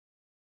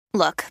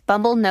Look,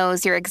 Bumble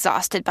knows you're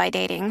exhausted by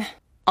dating.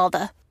 All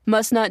the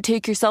must not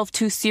take yourself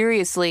too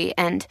seriously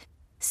and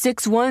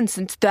 6'1"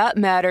 since that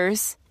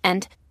matters.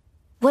 And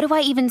what do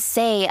I even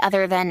say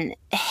other than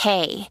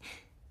hey?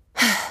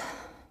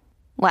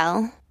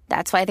 Well,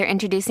 that's why they're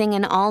introducing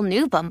an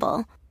all-new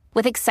Bumble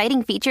with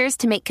exciting features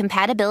to make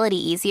compatibility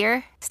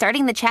easier,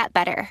 starting the chat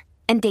better,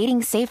 and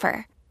dating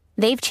safer.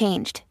 They've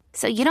changed,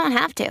 so you don't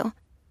have to.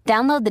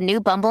 Download the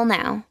new Bumble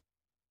now.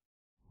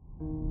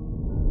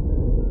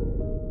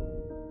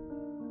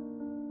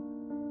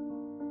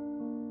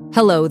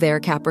 Hello there,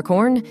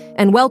 Capricorn,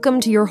 and welcome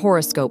to your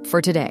horoscope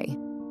for today,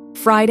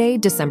 Friday,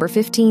 December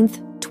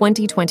 15th,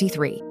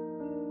 2023.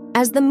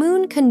 As the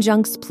moon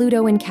conjuncts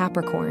Pluto in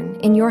Capricorn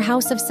in your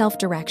house of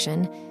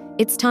self-direction,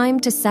 it's time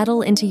to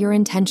settle into your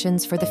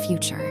intentions for the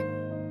future.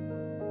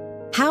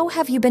 How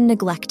have you been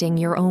neglecting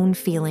your own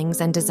feelings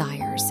and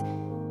desires?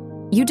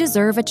 You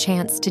deserve a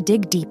chance to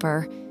dig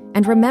deeper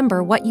and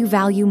remember what you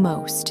value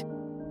most.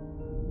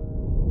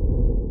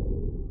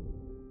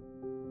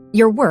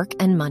 Your work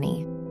and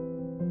money.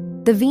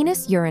 The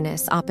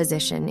Venus-Uranus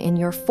opposition in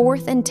your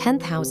 4th and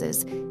 10th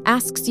houses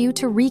asks you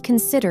to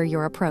reconsider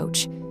your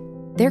approach.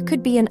 There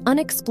could be an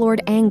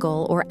unexplored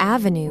angle or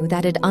avenue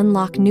that'd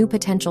unlock new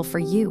potential for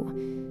you.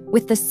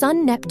 With the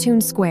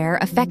Sun-Neptune square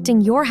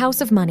affecting your house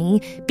of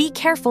money, be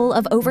careful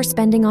of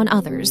overspending on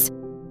others.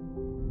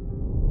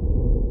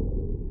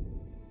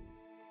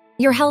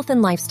 Your health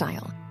and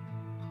lifestyle.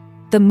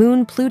 The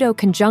Moon-Pluto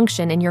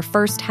conjunction in your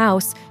 1st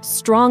house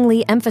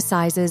strongly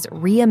emphasizes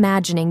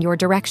reimagining your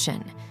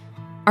direction.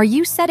 Are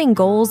you setting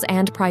goals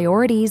and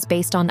priorities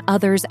based on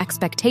others'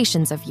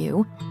 expectations of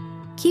you?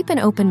 Keep an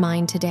open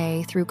mind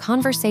today through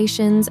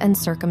conversations and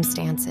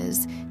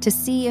circumstances to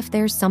see if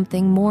there's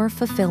something more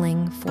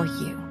fulfilling for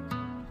you.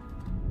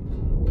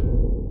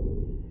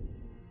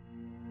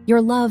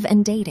 Your love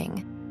and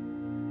dating.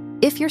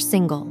 If you're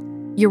single,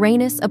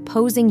 Uranus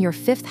opposing your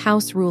 5th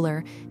house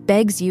ruler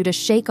begs you to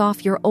shake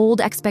off your old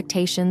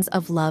expectations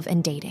of love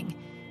and dating.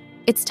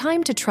 It's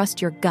time to trust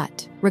your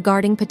gut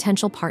regarding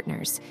potential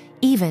partners,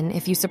 even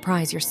if you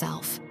surprise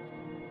yourself.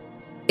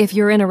 If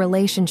you're in a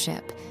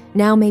relationship,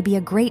 now may be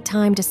a great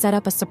time to set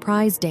up a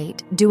surprise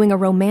date, doing a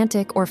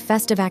romantic or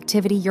festive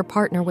activity your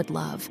partner would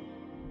love.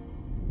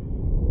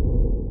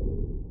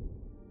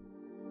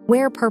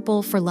 Wear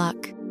purple for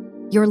luck.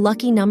 Your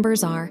lucky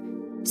numbers are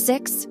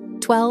 6,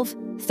 12,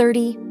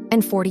 30,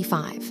 and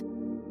 45.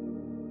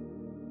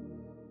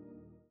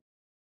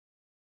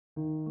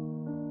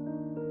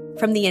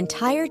 From the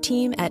entire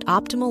team at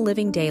Optimal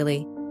Living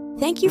Daily,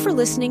 thank you for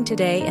listening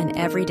today and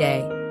every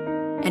day.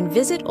 And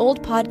visit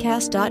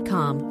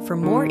oldpodcast.com for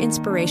more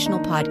inspirational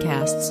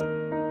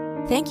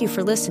podcasts. Thank you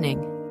for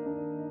listening.